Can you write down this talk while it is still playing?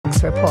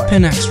Pinax Report.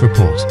 Pinax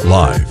Report.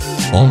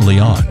 Live, only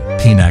on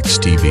Pinax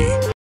TV.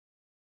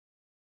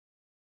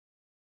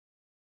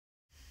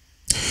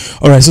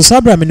 Alright, so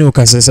Sabra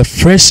Minokas, there's a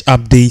fresh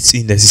update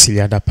in the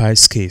Cecilia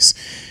Dapaah's case.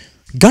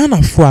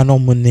 Ghana for an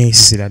omone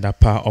Cecilia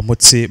Dapaah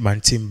omote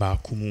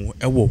Bantimba Kumu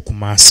Ewo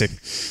Kumase.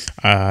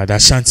 The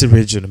Ashanti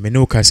region,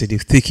 Minoka said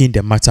they've taken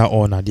the matter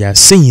on and they are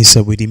saying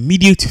so with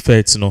immediate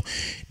effect,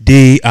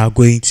 they are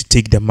going to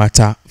take the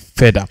matter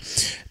further.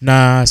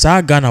 Na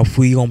sa Ghana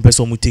fui on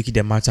person mu take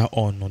the matter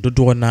on no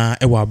do na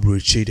ewa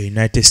abroche the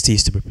United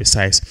States to be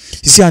precise.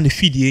 You see on the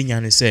feed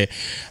yen say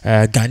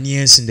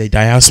Ghanaians in the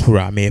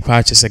diaspora may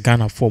purchase a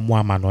Ghana for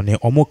more man on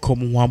omo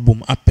come one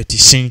boom a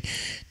petition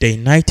the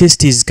United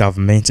States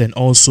government and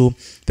also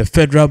the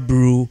Federal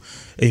Bureau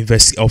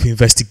of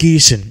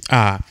Investigation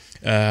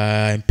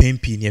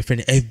PMP near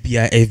friend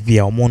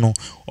FBI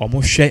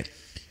omo share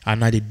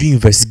and now they do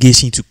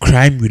investigation into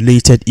crime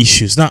related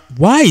issues. Now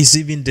why is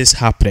even this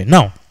happening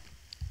now?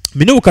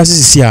 The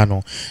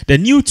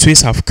new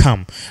twists have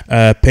come.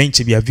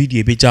 Paint be a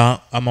video beja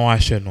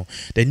amawashe no.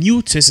 The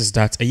new twist is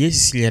that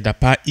Cecilia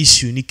Dapaah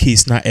issue ni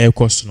case na air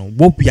cost no.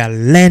 What we are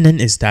learning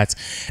is that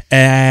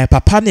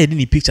papa na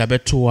edini picture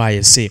beto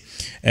I say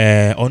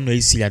ono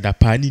Cecilia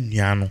Dapaah ni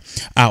nuano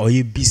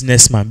oye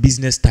businessman,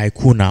 business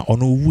tycoon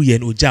ono wuye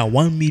no oja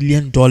 $1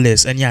 million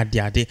any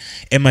ade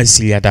Emma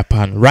Cecilia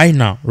Dapaah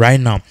right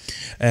now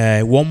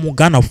one more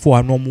Ghana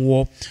for no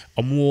more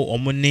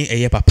omo ne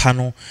eye papa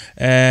no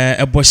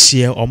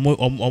share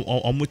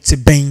omo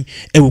teben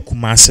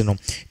ewukumase no.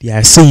 They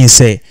are saying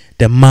say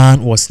the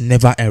man was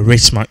never a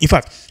rich man. In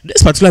fact,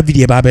 this particular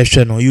video about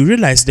you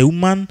realize the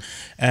woman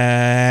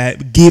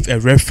gave a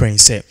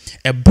reference say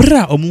a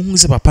bra omo hu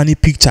say papa ni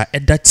picture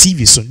at that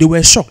TV so they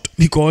were shocked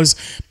because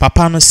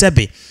papa no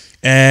sebe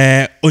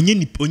onye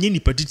ni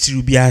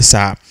patitiru bia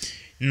sa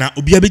na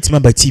obi abetima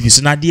ba TV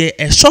so na de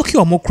e shock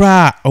omo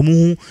kra omo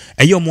hu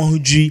eye omo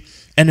hudri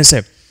ene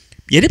say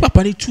yede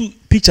papa ni two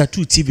picture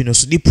two TV no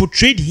so they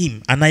portrayed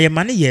him and I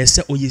man yes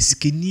say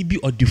oyesikeni bi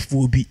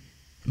odifo bi.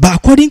 But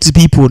according to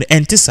people the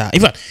entisa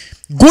in fact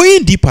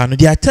going deeper no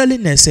they are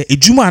telling us say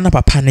ejuma ana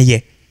papa ne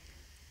ye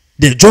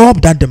the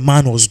job that the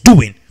man was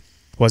doing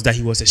was that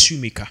he was a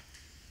shoemaker.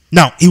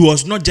 Now he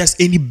was not just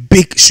any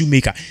big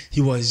shoemaker, he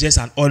was just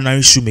an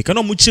ordinary shoemaker.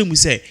 No muche mu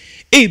say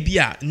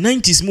bia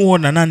 90s mu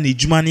na na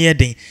ejuma ne ye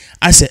den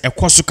ase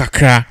ekoso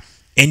kakra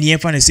eni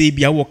efa na say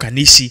bia wo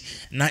kaneshi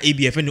na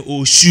efa ne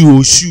o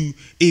shoe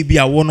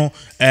bia wo no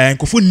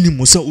nkofo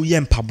nimu say oye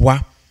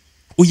mpaboa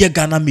oye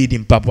Ghana made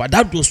in mpaboa.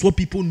 That was what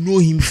people know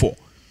him for.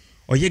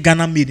 Oye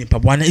Ghana made in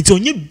mpaboa. And it's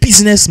only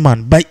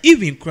businessman by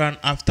even crown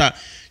after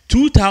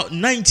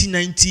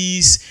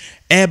 1990s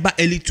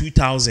early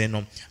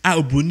 2000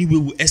 obroni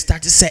we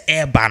started say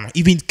urban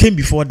even came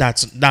before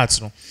that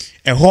no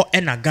a ho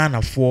na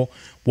Ghana for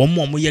one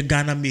more ye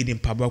Ghana made in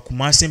mpaboa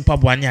Kumasi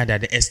mpaboa nya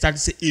that started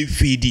say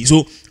FD.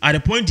 So at the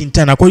point in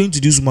time according to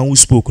this woman who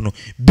spoke no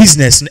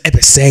business no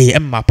e say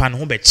mapa no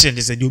ho be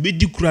change say they obi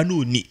di kura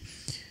no ni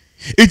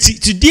eti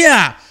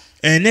today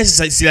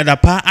Cecilia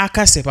Dapaah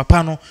aka se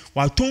papa no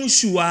wa ton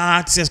shoe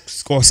or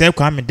say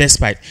kwame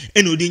despite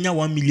odi nya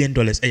 $1 million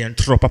e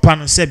ntro papa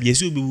no se be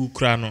so obi wu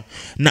kura no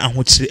na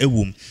ahokyere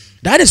ewum.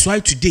 That is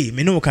why today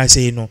me no can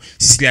say no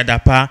Cecilia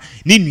Dapaah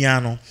ni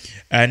nua no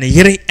ne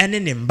yere ene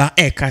ne mba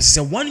ka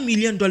say $1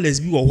 million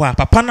bi wo ho a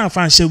papa na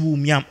fa nhye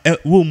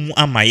wo mu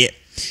amaye.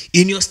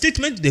 In your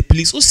statement to the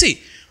police o say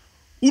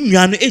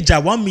unua no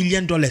eja $1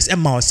 million e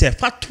ma o say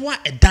fatwa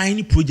e dan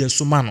ni project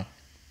so ma no.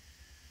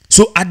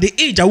 So at the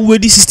age of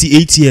already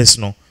 68 years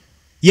no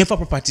ye for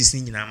properties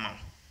ni nyina ma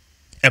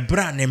e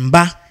bra ne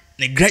mba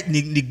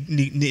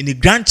ne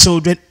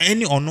grandchildren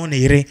any or no ne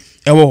yere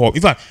ewo ho.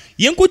 In fact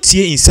yen ko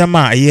tie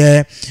insama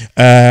ye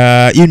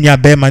nua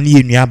be ma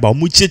ne nua ba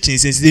mu chechin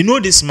since they know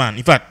this man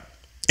in fact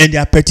and they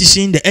are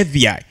petitioning the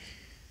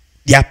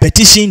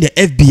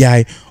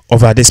FBI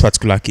over this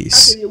particular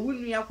case.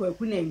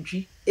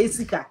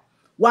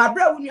 Wa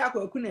bra wunu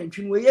akwaku na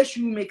ntwi no ye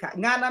shoemaker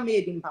Ghana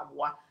made in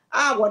mpaboa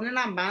won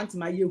na mbant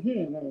ma ye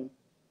hu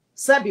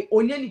sabi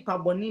onye nipa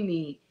boni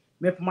ni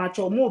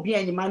mepomacho mo obi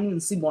anyima no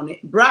nsi boni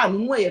bra no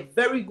mo a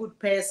very good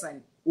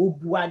person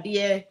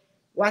obuade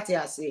what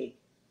I say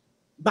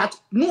but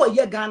no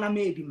ye Ghana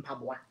made in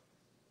mpaboa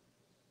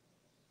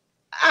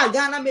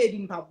Ghana made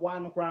in mpaboa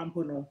no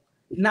krampo no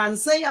na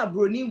nsan ya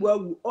broni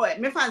wawu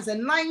me fan say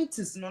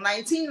 90s no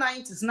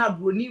 1990s na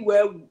broni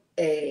wawu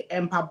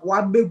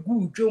empaboa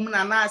begu dwom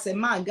na say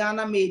man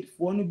Ghana made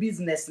for no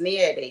business na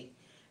ye dey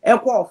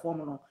ekọ form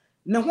no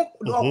na ho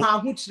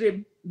ho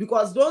chirem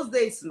because those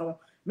days no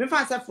me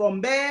fan say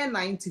from there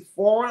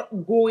 94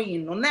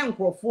 going no na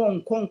nkrofo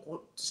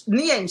nkonko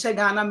ni ye nche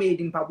Ghana made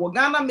in mpaboa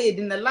Ghana made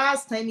in the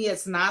last 10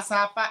 years na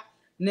asafa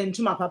na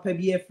ntuma papa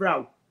bi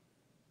efraw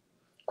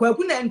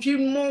kwaku na ntwi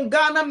mu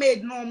Ghana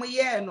made no mo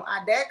ye no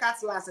ade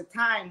catlas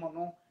time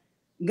no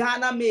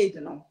Ghana made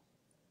no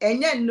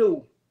enye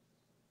no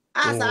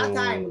as that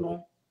time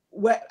no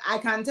where I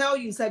can tell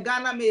you say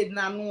Ghana made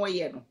na no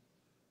ye no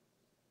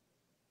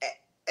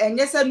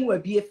enye se no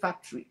abi a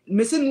factory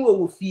me se no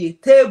wo fie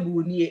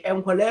table ni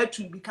enkwala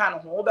tu bi kan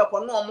ho wo be ko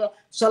no mo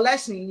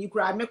selection ni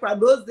kura me kura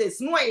those days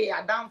no ye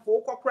adam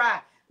fo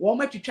kokra wo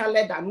ma twitwa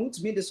leather no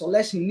to me the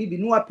selection ni bi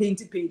no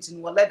paint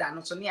no leather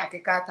no so ne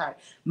akeka tar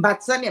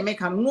but se ne me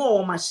kan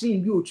no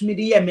machine bi otumi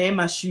de ye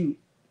me shoe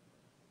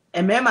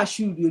e me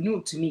shoe bi no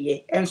to me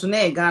ye enso na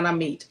e Ghana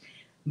made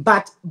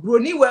but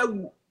broni wa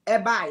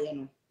eba ye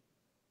no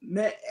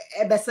me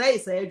ebe say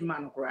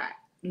adwuma no kura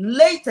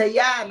later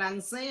ya na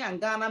nsen and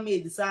Ghana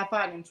made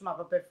sapa and ntuma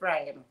papa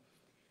fry no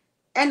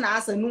and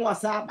as a no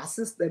wasa ba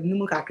system ni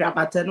mu kakra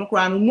pata no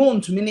kura no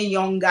ntumi ne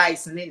young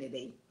guys ne ne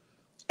dey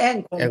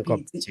and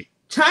compete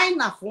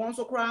China for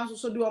nso kura nso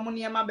so de omo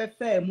ne ma be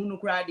fa mu no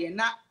kura de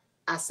na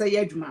asay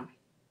adwuma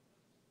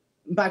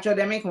mpacho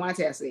de make what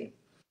I say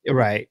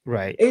right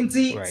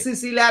enti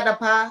Cecilia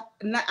Dapaah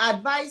na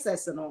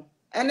advisors no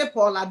ene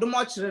Paul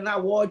Adomochire na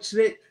wo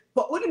chire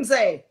but unim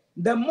say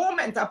the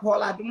moment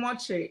Paul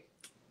Adomochire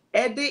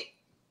edi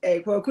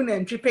kwaku na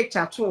ntwi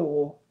picture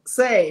to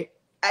say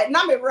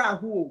na me bra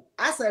hu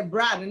as a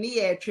brand ni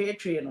ye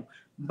twe no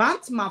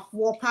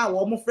bantmafo pa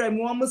wo mo fra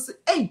mi wo mo say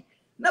eh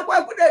na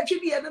kwaku na ntwi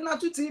bi na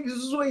to TV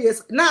so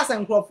yes na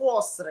asankrofo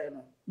osre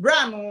no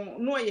bra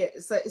no ye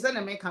say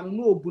na me kan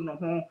no obu no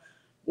ho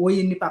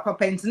oyi ni papa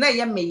pent na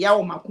ye me ya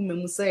wo makoma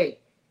mu say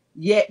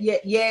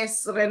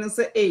yes ren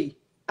say eh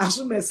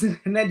aso mesi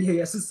na de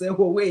yes say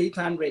wo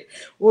 800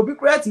 obi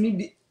krat mi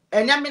bi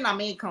enya me na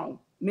me kan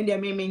me de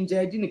me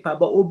njaji ni pa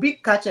ba obi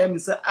kacha me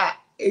say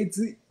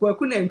eti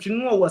kwaku na ntwi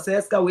no wo say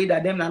ska we da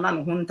dem na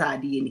no ho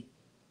ntade ni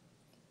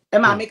e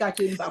ma me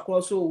kacha ni pa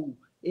cross so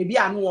ebi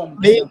anu wo mo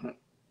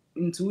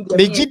ntu de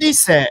me gidi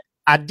say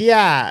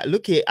adia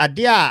look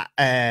adia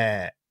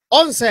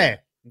on say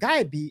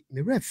guy bi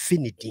me re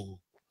finidin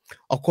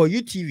oko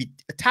YouTube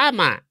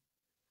time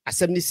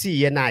asem ni si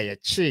ye na ye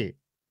che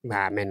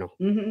ma me no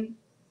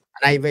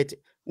na invite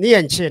ni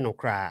ye nche no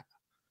kra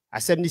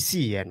asem ni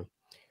si ye no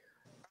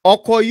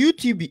oko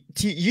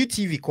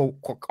YouTube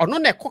ko ono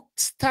na ko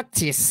start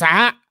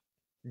sa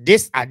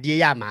this ade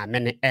ya ma me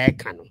ne e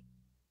ka no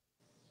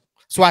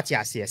so ati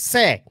ase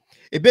say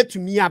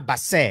ebetumi aba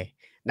say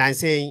na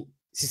say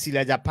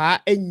Cecilia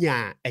Dapaah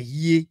enya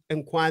ayie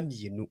nkwa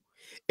mienu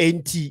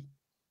enti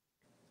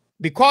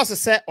because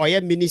say oye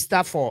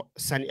minister for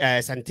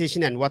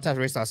sanitation and water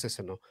resources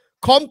no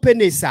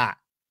companies are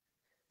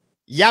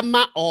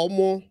yama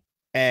omo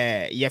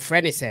ye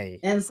friend say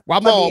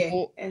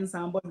wama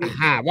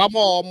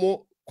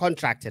omo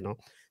contract no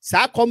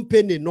sa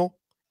company no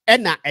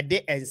ena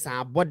ede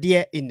ensan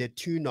body in the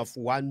tune of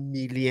 $1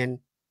 million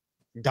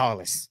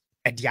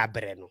edi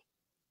abre no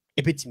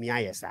ebetimi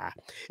ayesa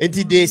and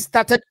they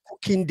started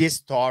cooking this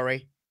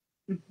story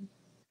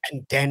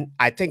and then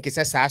I think it's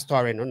a sad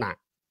story no na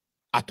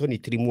at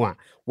 23 more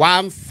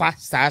one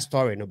fast sad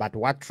story no but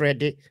what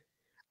thread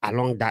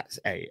along that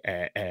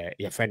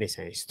your friend is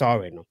saying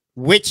story no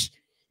which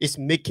is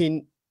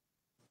making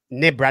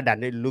ne brother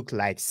ne look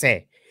like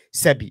say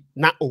sebi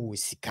na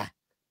owusika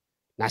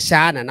na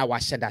shana na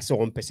washe da so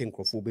one person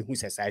crofo be who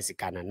says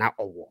sika na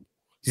owo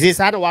this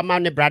had one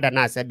man ne brother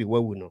na sebi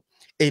wewu no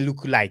it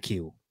look like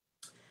you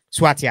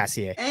so what you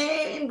say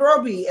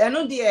Robbie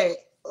eno de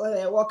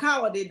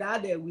waka wo de da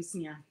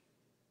wisia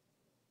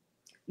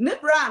ne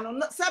bra no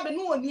sabe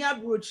no oni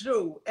abrochire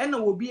o e na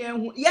obi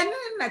enhu ye ne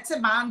na te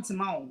ba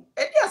ntema o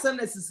e dia se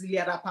na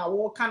Cecilia Dapaah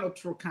wo ka no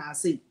tro kan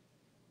se e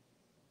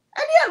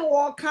dia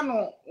wo ka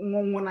no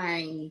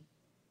nwonwonan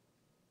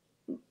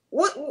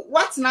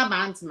what na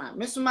ba ntema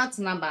me so mat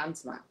na ba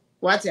ntema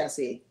what you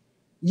say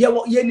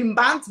ye ni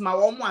ba ntema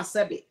wo mo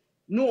asabe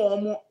no wo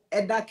mo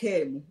eda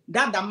ka mu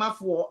dada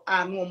mafo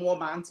a no wo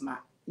ba ntema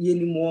ye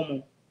ni mo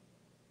mo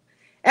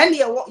and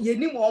ye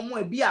ni mo mo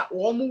abi a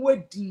wo mo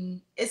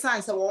wadi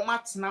esan se wo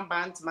matena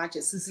bant match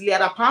Cecilia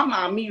Dapaah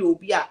ma me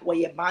obi a wo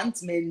ye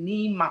bant man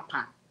ni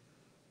mapa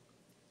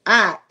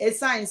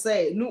esan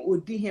se no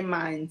odi him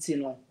anti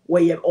no wo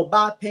ye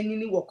oba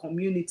panini wo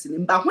community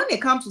but when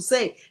it comes to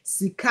say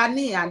sika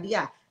ne ade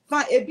a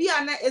fa ebi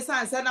a na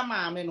esan se na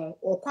ma me no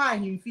okwa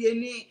ahemfie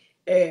ni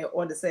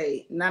or the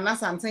say nana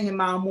santen him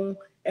amu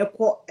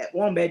ekọ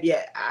one baby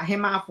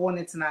ahemafo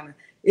ne tena na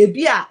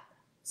ebi a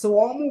so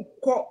womu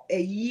ko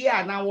a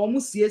year na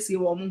womu siesie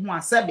womu ho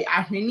asabe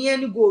ahwene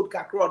ani gold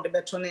kakro de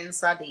beto ne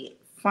nsa de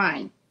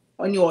fine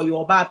on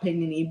your ba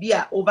penny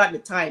bia over the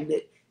time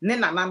that ne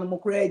nana no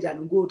mokra agya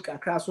no gold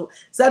kakra so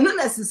no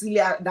na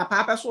Cecilia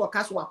Dapaah so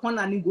ka so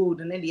akona ni gold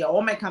ne de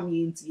o meka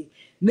me ntie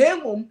na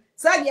emom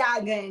sa ya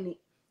agan ni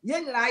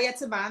ye nyira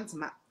yete ba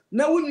ntma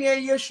na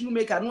wunua ye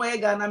shoemaker no ye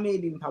Ghana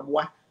made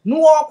mpaboa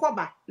no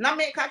okoba na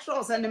me ka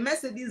tro say the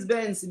Mercedes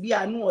Benz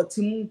bia no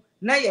otimu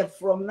na ye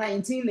from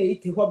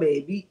 1980 ho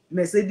baby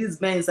Mercedes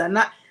Benz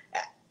na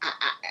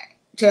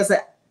chese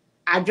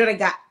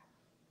adwerega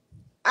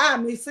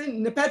me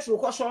say the petrol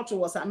ko short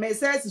was a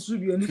Mercedes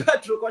studio the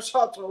petrol ko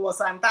short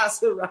was and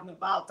that's run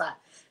about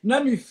na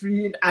me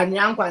free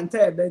anyankwa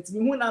ntẹ but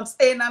me hu nam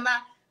say na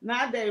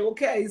na dey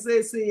okay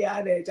say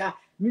ya dey ja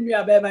minu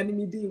abema ni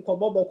mi di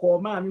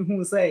nkoboboko ma mi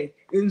hu say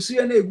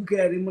ensuye na egu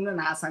kare mu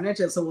na asane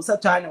che so sa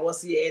twa na wo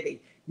se ye dey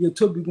ye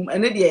tobi gum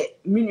ene de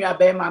minu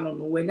abema no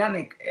no wanya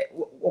ne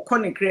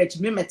okone crèche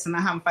me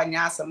metena ha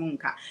mfanya asem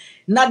nka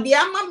na de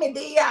ama me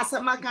de ya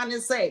asamaka ne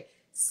say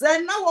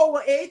say na wo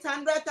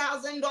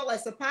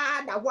 $800,000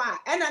 pa da wa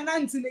ena na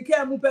ntine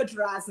ka mu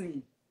petrol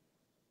asin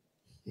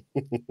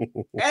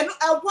and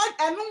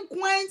what and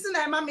quaint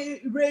na mama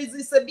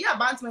raise se be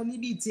about my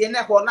ni tie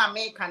na ho na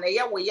me ka na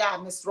ye wo ya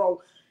Mr.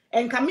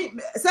 and come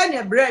say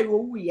na bra wo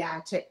wu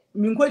ya che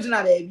mi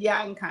nkogina ba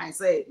bia nkan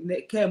say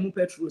ka mu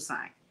petrol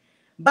sign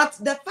but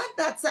the fact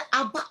that say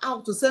about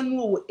out to send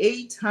no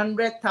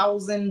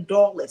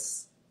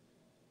 $800,000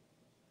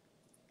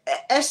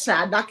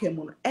 esha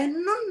dakemu no and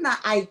no na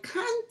I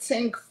can't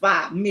think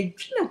far me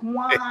dwene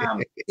ho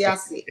am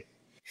tiase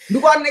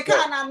because ne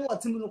ka na no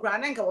otimu no kra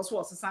na nka wo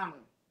so sesam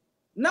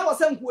na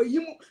was nko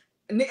yimu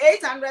ne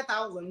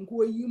 $800,000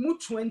 nko yimu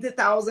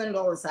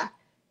 $20,000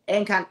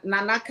 enka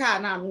na naka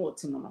na no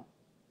otimu no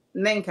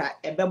nenka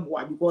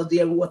ebeboa because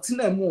they what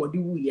na mu odi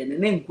wuye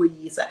ne nko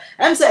yi sa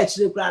em say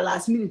chire kra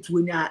last minute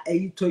wonya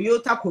a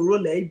Toyota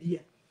Corolla ebia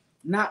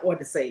na what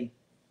they say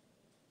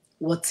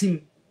what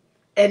team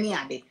any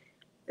ade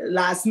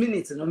last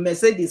minute no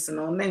Mercedes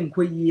no na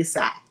nko yi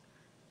sa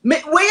me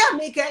we ya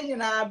make any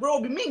na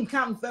bro be me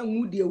nkan fa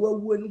hu de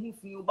wawu no hu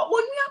fi but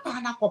wonu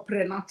apa na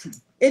kopre na tu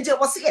eje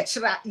wo se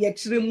ye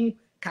chire mu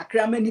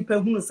kakra mani pa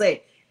hu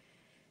say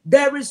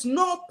there is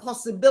no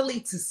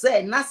possibility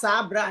say na sa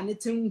abra ne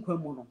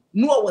tinkwamu no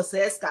no wo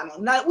say ska no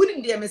na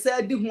woni de me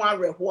say di hu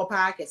areho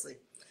pa akese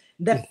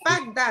the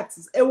fact that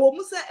e wo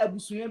mu say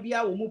abusua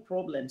bia wo mu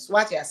problems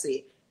what you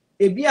say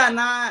e bia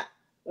na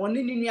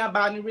oni ni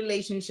aba ni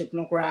relationship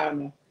no kra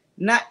no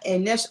na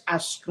enesh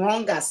as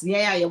strong as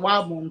yeah ye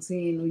wa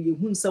mountain no ye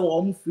hun say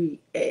wo mu free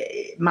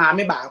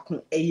maame ba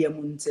ko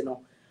eyemu nti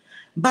no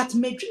but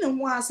medwene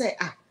ho say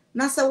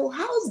na say wo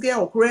house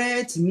girl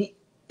create me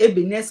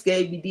ebeneska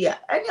ebidia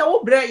anya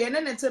wo bra ye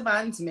ne te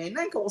ba ntime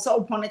na nka wo sa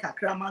wo pone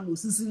kakra ma no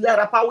Cecilia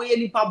Dapaah we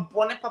ni pa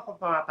bone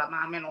papa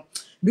maame no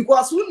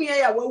because wo nua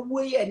ya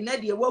wawu ye na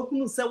de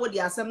wahunu say wo de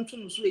asem to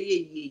no so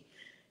ye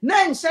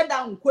na nhye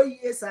da nkwa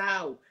ye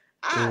sa o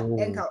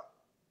enka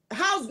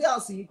house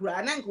girls yi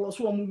kura na nka wo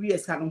so wo wie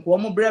ska no nko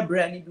wo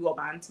bra ni bi wo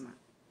ba ntima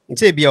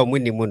nche bia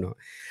omunimu no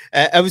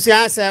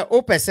abusia se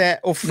opese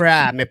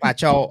ofra me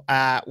pacho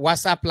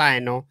WhatsApp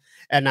line no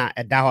na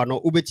eda ho no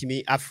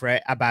ubetimi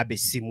afre aba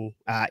besimu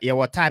ye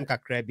wo time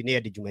kakra bi na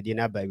ye de dwumade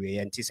na ba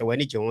we nti se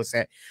wani je ho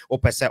se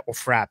opese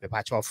ofra me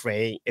pacho ofra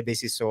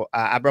ebesi so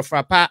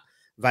abrofra pa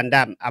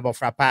Vandam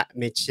abofrapa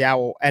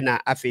mechiawo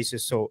na afeso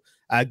so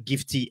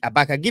gifty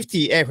abaka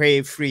gifty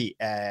ehwe free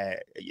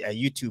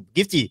YouTube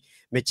gifty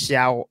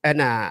mechiawo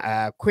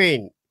na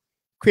Queen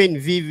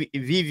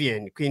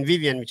Vivian Queen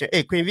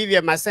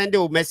Vivian ma send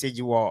a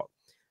message wo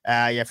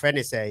your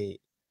friend say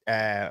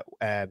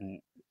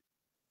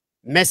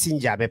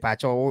messenger be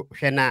pacho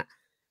hwena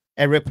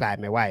a reply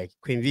me why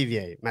Queen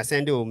Vivian ma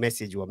send a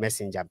message or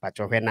messenger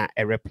pacho hwena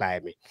a reply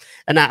me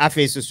and na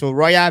afeso so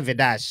Royal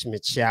Vedash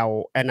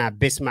mechiawo na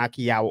Bismarck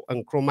yawo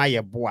nkroma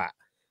ye boa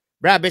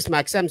bra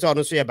Bismarck sem so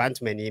no so ye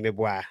bantmani me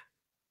boa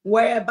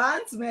where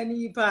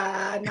bantmani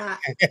pa na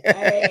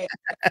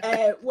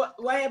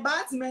where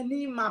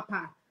bantmani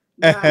mapa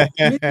na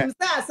mitim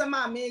say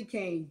asema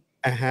making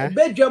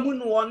bedwamu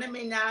no won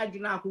me nya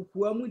adwuna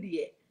akokua mu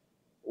de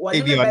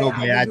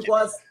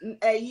because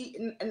I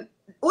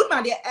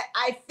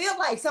feel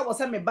like so was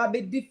me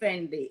baby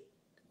defend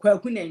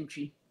kwaku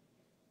nantwi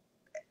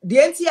the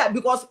entia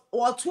because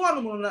what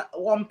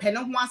one pen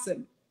ho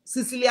asem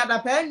Cecilia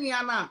Dapaah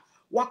nua na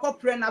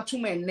wakopre na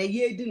tumen na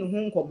ye di no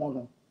ho nkomo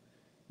no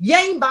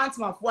yen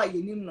bantmafo a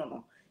yenim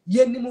no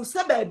yenim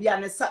se ba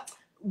bia ne sa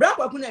bra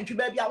kwaku nantwi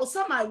ba bia wo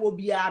sama wo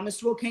bia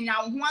Mr. Kenya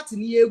ho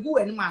atini egu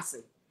anim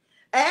ase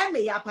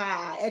me ya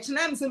pa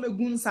echena se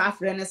megun sa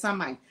afre ne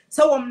saman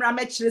se wo mra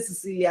me kire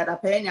Cecilia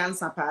Dapaah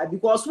nyansa pa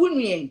because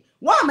wunuen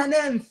wa ma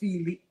na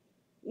mfili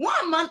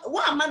wa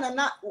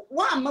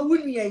ma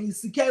wunuen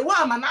isike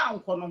wa ma na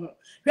anko no ho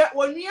hwe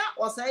onua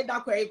osai da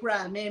kwa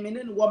ikra me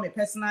ne wo me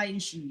personal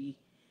issue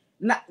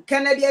na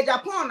Kennedy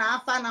Japan na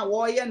afa na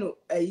wo ye no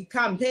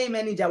campaign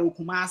manager wo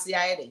Kumasi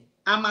ayede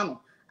ama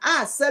no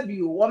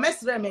sabio wo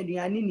mesre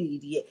meduane ni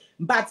die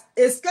but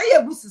eska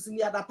ye bu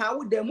Cecilia Dapaah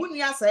wo da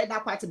munua sai da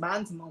kwati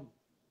bantmo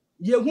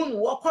yehun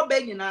wo koba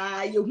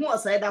nyina yehun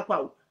osai da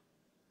kwa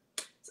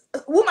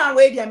woman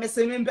we dia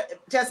mesem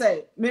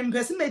chese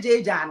mempese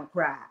meje no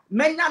kra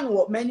menya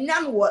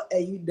no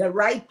the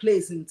right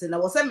place ntina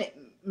wo se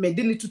me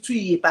de ni tutu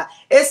yi pa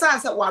esan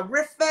se wa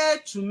refer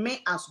to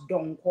me as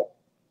donko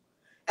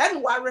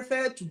and wa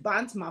refer to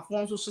bant my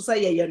phone so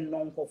say ye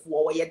nonko fo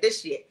wo ye de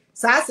hye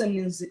sa asem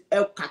ni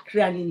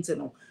kakra ni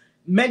ntino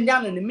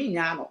menya no ne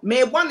menya no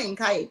me bone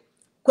nkai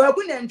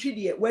kwaku na ntwi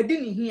de wadi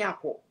ni hi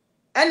akọ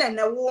ene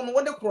ne wo no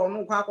wo de kro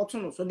no kwa akoto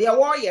no so de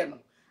wo ye no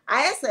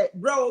ayese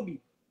bra obi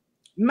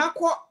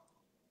mako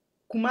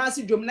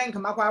Kumasi dwom na nka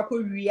mako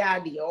akọwia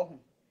de ho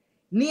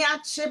ni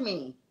ache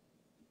me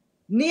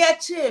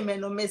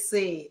no me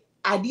say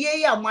adeɛ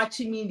ya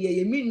machi me de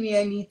ye me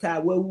nua ni ta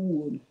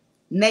wawu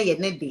na ye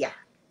ne dia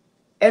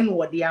eno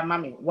wo de ama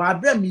me wa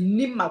bra me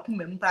nim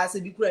makoma mpa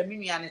ase bi kura me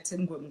nua ne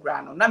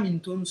tengwamgra no na me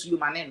ntonsuo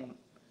ma ne no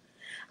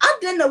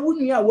ade na wo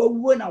nua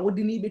wawu na wo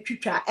de ni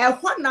betwitwa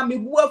ehwa na me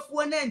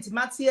buafuo na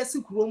ntimate ase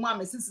kuro mu a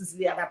me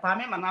Cecilia Dapaah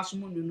me manaso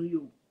mu nunu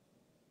yo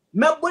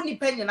mebo ni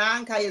penye na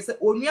anka ye se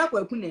onua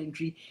kwaku na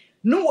ntwi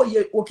no wo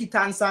ye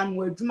okitansa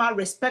no adwuma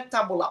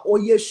respectable a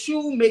oye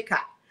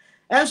shoemaker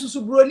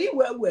ensusu broni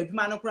wawu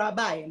adwuma no kura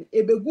bae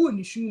ebegu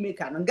ni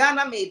shoemaker no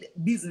Ghana made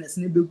business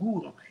ne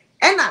begu no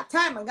ena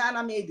time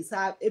Ghana made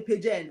sa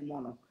epeje ni mo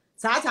no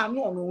sa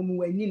no no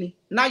wanyini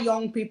na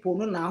young people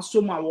no na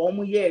aso ma wo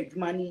mo ye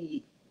adwuma ni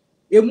yi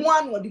emu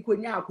anu odi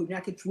konya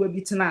akonya ketewa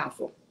bi tena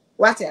afo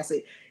what I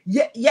say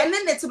ye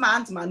ne netima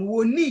antman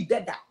wo need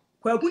dada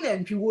kwaku na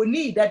ntwi wo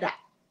need dada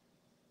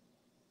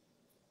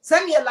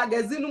send your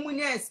magazine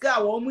munya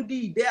ska wo mu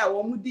di ide a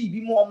wo mu di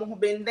bi mo ho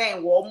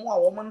benden wo mu a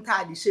wo mu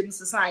ntaade hyem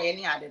sesa ye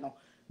ne ade no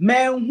ma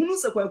nhunu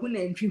se kwaku na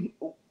ntwi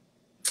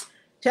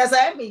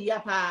chesa me ya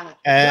pa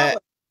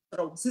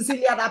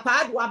Cecilia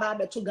Dapaah do aba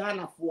be to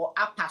Ghana for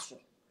apaso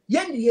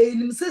ye ne ye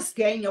nim se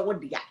ska enya wo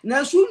dia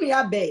na su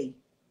nua bei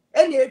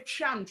ene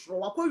etwa ntro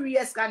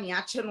wakɔwie ska ne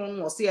akye no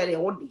no se ye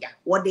wo dia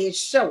wo de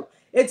hyew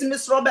etimi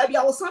sro ba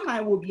bia wo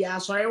saman wo bia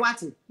asɔre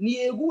wate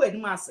ne egu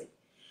anim ase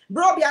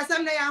bro bia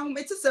sam na ya hu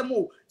metisem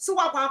o se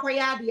wakɔ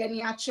ya de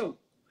ne akyew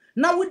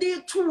na wo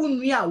de tu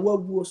nua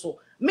waguo so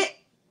me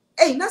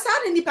na sa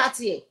ne ni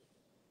party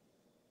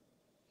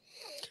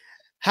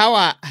How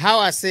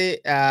I say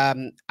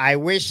I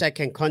wish I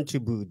can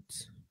contribute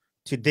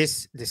to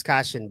this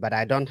discussion, but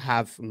I don't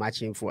have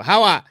much info.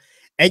 How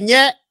and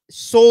yet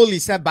solely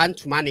say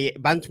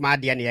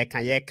bantuma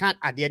de can't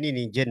add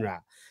any in general.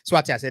 So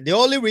what I said, the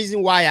only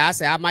reason why I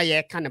say am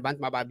I can't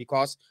bantuma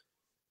because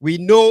we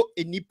know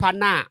in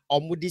Nipana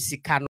or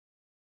Mudisi can